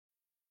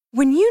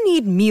When you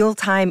need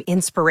mealtime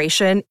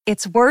inspiration,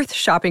 it's worth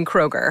shopping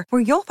Kroger,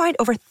 where you'll find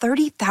over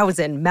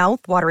 30,000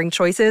 mouth-watering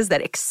choices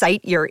that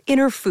excite your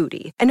inner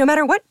foodie. And no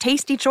matter what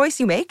tasty choice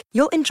you make,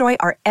 you'll enjoy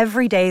our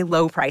everyday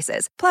low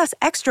prices, plus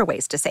extra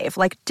ways to save,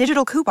 like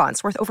digital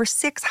coupons worth over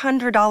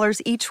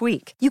 $600 each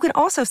week. You can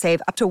also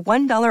save up to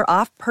 $1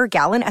 off per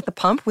gallon at the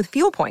pump with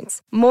fuel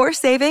points. More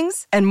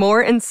savings and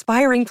more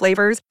inspiring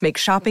flavors make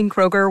shopping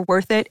Kroger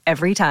worth it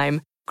every time.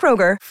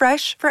 Kroger,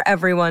 fresh for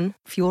everyone.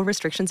 Fuel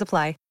restrictions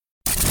apply.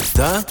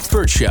 The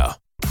Burt Show. All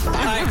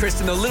right,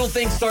 KRISTIN, the little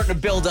thing's starting to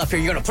build up here.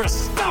 You're going to put a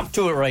stop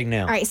to it right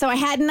now. All right, so I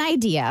had an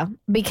idea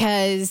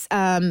because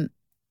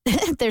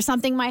there's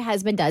something my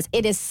husband does.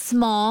 It is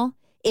small.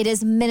 It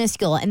is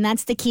minuscule, and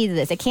that's the key to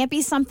this. It can't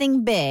be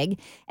something big.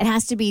 It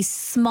has to be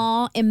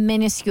small and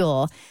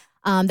minuscule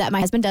that my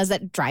husband does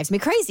that drives me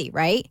crazy,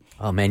 right?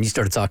 Oh, man, you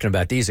started talking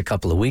about these a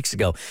couple of weeks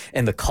ago,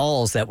 and the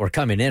calls that were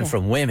coming in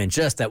from women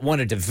just that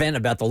wanted to vent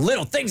about the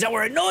little things that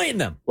were annoying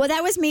them. Well,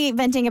 that was me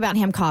venting about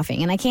him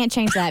coughing, and I can't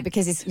change that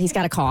because he's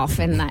got a cough,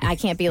 and I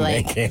can't be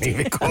like... I can't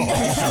even cough.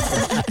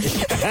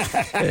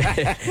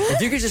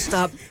 If you could just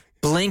stop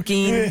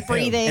blinking,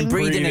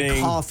 breathing,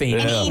 and coughing,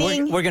 and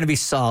eating. We're going to be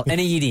solid.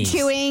 And eating.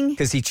 Chewing.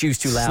 Because he chews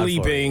too loud.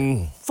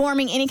 Sleeping.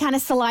 Forming any kind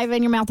of saliva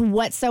in your mouth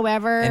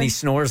whatsoever. And he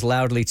snores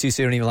loudly too,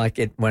 so you don't even like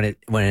it when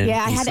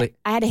I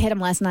had to hit him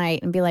last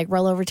night and be like,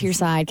 roll over to your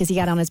side, because he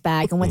got on his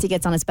back. And once he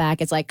gets on his back,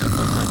 it's like...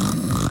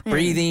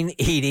 Breathing,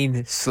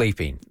 eating,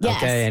 sleeping,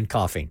 okay, and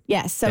coughing.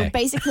 Yes, so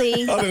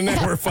basically... Other than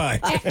that, we're fine.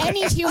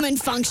 Any human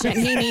function,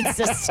 he needs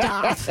to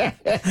stop.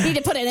 Need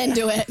to put an end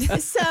to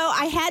it. So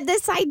I had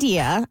this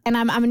idea, and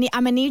I'm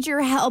gonna need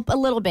your help a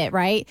little bit,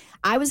 right?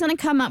 I was going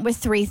to come up with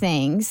 3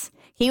 things.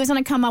 He was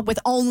going to come up with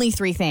only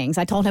 3 things.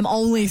 I told him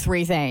only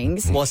 3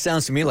 things. Well, it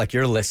sounds to me like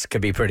your list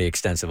could be pretty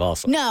extensive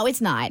also. No,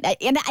 it's not.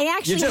 And I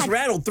actually You just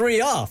rattled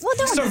 3 off.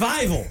 Well,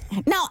 Survival.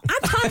 No,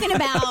 I'm talking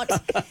about...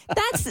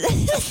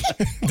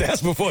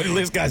 That's before the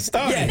list got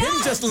started. Yeah,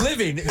 him just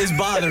living is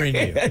bothering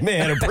you. That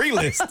man had a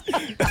pre-list.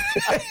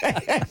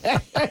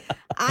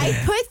 I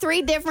put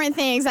 3 different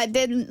things I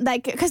didn't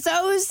like, because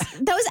those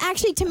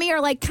actually to me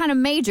are like kind of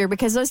major,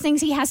 because those things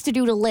he has to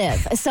do to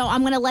live. So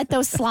I'm going to let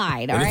those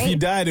slide. All And right. if he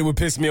died, it would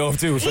piss me off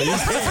too. So you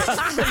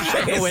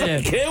can't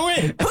win. Can't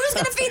win. Who's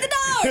going to feed the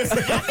dogs?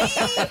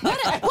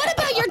 What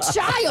about your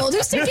child?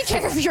 Who's taking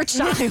care of your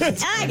child?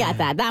 I got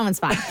that. That one's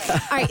fine. All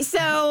right.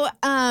 So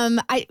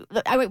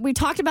we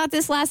talked about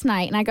this last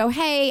night, and I go,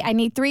 hey, I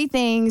need 3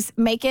 things.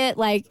 Make it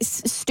like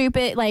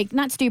stupid, like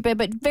not stupid,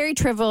 but very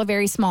trivial,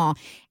 very small.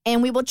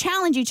 And we will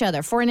challenge each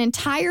other for an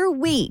entire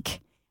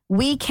week.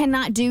 We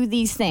cannot do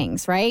these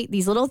things, right?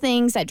 These little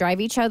things that drive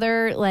each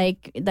other,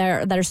 like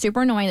that are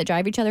super annoying, that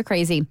drive each other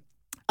crazy.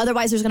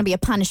 Otherwise, there's going to be a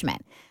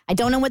punishment. I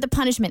don't know what the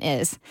punishment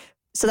is.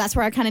 So that's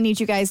where I kind of need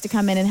you guys to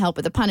come in and help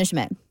with the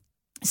punishment.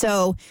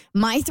 So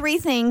my 3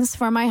 things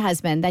for my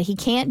husband that he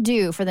can't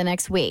do for the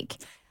next week.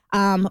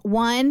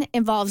 1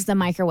 involves the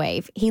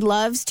microwave. He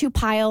loves to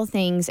pile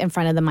things in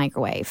front of the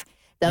microwave.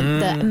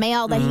 The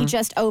mail that he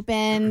just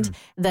opened,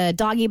 the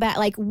doggy bag,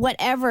 like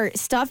whatever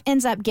stuff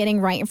ends up getting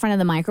right in front of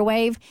the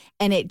microwave.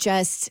 And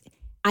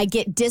I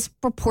get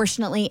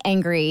disproportionately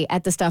angry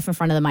at the stuff in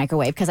front of the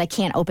microwave because I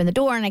can't open the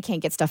door and I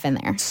can't get stuff in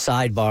there.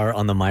 Sidebar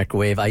on the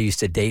microwave. I used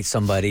to date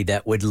somebody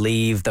that would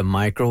leave the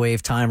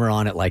microwave timer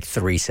on at like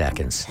 3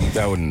 seconds.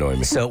 That would annoy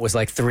me. So it was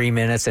like 3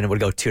 minutes and it would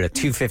go to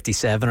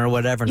 2:57 or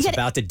whatever. And it's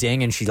about to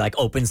ding and she like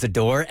opens the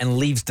door and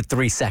leaves the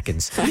 3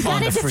 seconds You on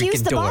gotta the defuse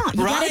freaking the door. bomb.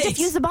 You gotta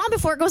defuse the bomb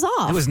before it goes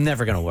off. It was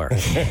never going to work.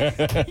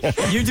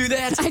 You do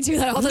that? I do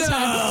that all the time.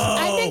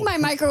 I think my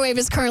microwave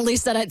is currently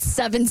set at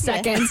 7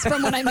 seconds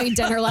from when I made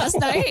dinner last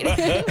night.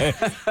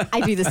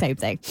 I do the same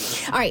thing.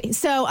 All right.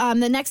 So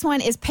the next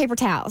one is paper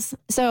towels.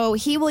 So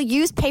he will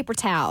use paper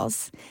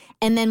towels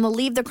and then we'll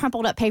leave the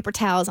crumpled up paper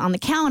towels on the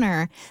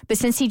counter. But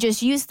since he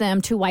just used them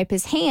to wipe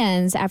his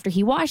hands after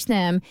he washed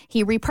them,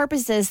 he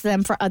repurposes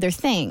them for other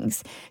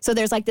things. So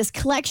there's like this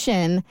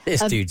collection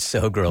This of dude's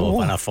so grow up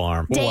on a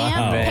farm.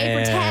 damn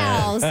paper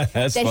towels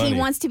That's that funny. he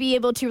wants to be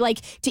able to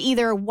to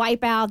either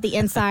wipe out the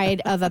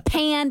inside of a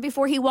pan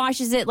before he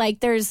washes it. Like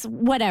there's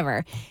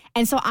whatever.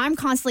 And so I'm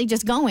constantly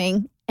just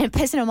going and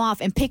pissing him off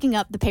and picking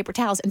up the paper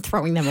towels and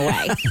throwing them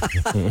away.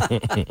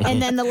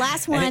 And then the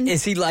last one... And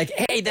is he like,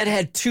 hey, that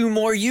had 2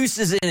 more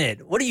uses in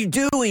it. What are you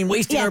doing?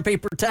 Wasting our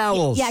paper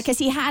towels. Yeah, because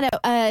he had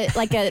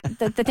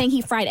the thing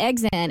he fried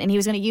eggs in, and he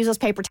was going to use those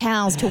paper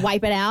towels to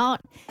wipe it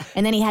out.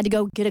 And then he had to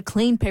go get a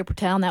clean paper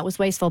towel, and that was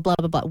wasteful, blah,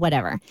 blah, blah,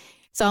 whatever.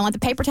 So I want the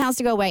paper towels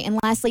to go away. And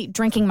lastly,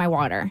 drinking my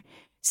water.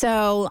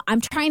 So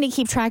I'm trying to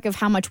keep track of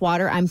how much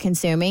water I'm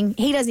consuming.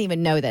 He doesn't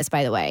even know this,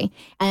 by the way.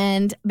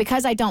 And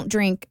because I don't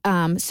drink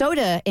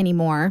soda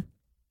anymore,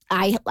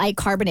 I like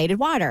carbonated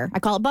water. I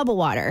call it bubble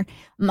water.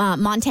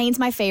 Montaigne's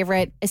my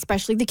favorite,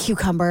 especially the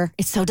cucumber.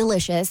 It's so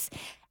delicious.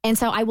 And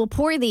so I will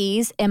pour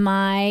these in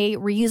my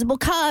reusable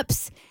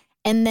cups.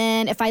 And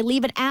then if I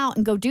leave it out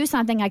and go do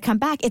something, I come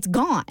back, it's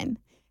gone.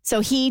 So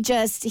he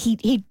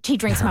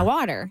drinks my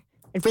water.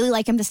 I'd really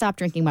like him to stop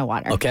drinking my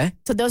water. Okay.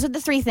 So those are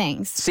the 3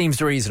 things.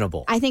 Seems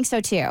reasonable. I think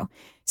so too.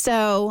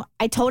 So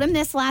I told him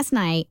this last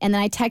night, and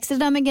then I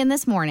texted him again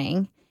this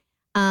morning.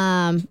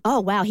 Oh,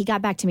 wow. He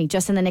got back to me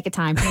just in the nick of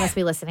time. He must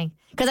be listening.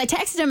 Because I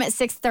texted him at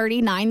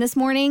 6:39 this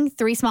morning,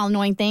 3 small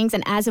annoying things.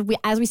 And as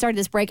we started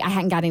this break, I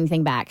hadn't got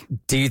anything back.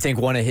 Do you think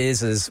one of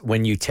his is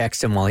when you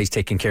text him while he's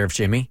taking care of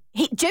Jimmy?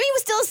 Jimmy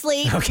was still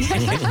asleep.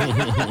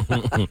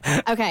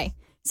 Okay. Okay.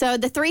 So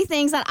the 3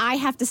 things that I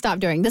have to stop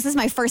doing. This is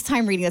my first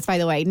time reading this, by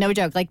the way. No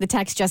joke. Like the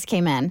text just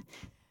came in.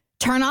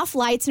 Turn off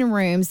lights in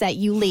rooms that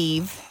you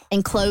leave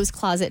and close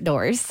closet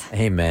doors.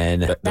 Amen.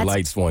 The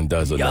lights one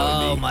does annoy me.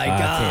 Oh, my I can't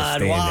God.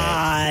 stand Why?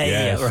 that.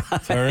 Yes.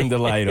 Right. Turn the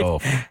light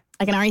off.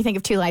 I can already think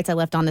of 2 lights I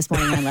left on this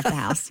morning when I left the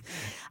house.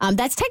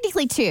 That's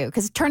technically 2,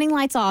 because turning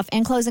lights off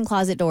and closing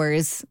closet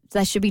doors,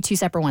 that should be 2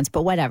 separate ones,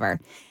 but whatever.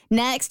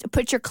 Next,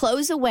 put your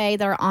clothes away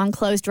that are on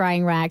clothes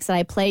drying racks that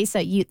I place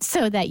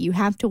so that you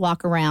have to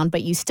walk around,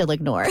 but you still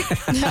ignore.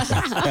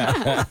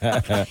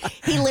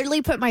 He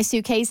literally put my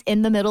suitcase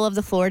in the middle of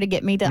the floor to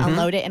get me to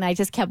unload it, and I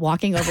just kept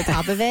walking over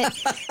top of it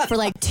for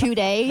like 2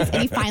 days.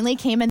 And he finally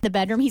came in the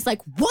bedroom. He's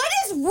like, "What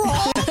is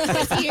wrong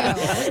with you?"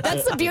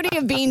 That's the beauty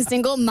of being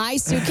single. My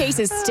suitcase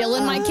is still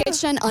in my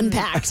kitchen,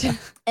 unpacked.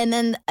 And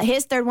then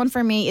his 3rd one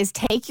for me is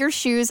take your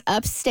shoes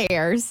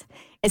upstairs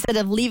instead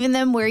of leaving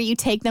them where you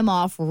take them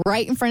off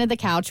right in front of the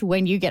couch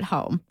when you get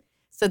home.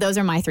 So those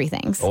are my 3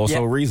 things.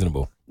 Also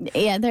reasonable.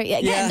 Yeah,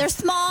 they're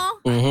small.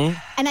 Mm-hmm.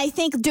 And I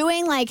think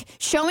doing like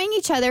showing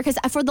each other, because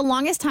for the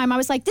longest time I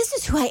was like, this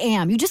is who I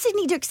am. You just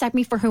need to accept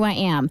me for who I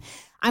am.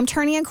 I'm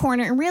turning a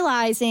corner and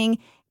realizing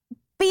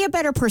be a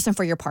better person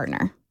for your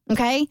partner.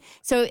 Okay.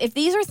 So if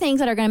these are things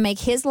that are going to make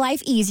his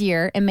life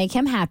easier and make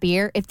him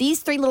happier, if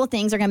these 3 little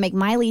things are going to make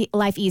my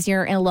life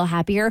easier and a little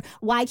happier,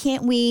 why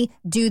can't we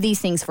do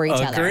these things for each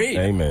other? Agreed.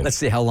 Amen. Let's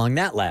see how long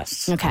that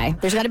lasts. Okay.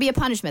 There's got to be a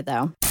punishment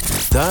though.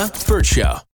 The Burt Show.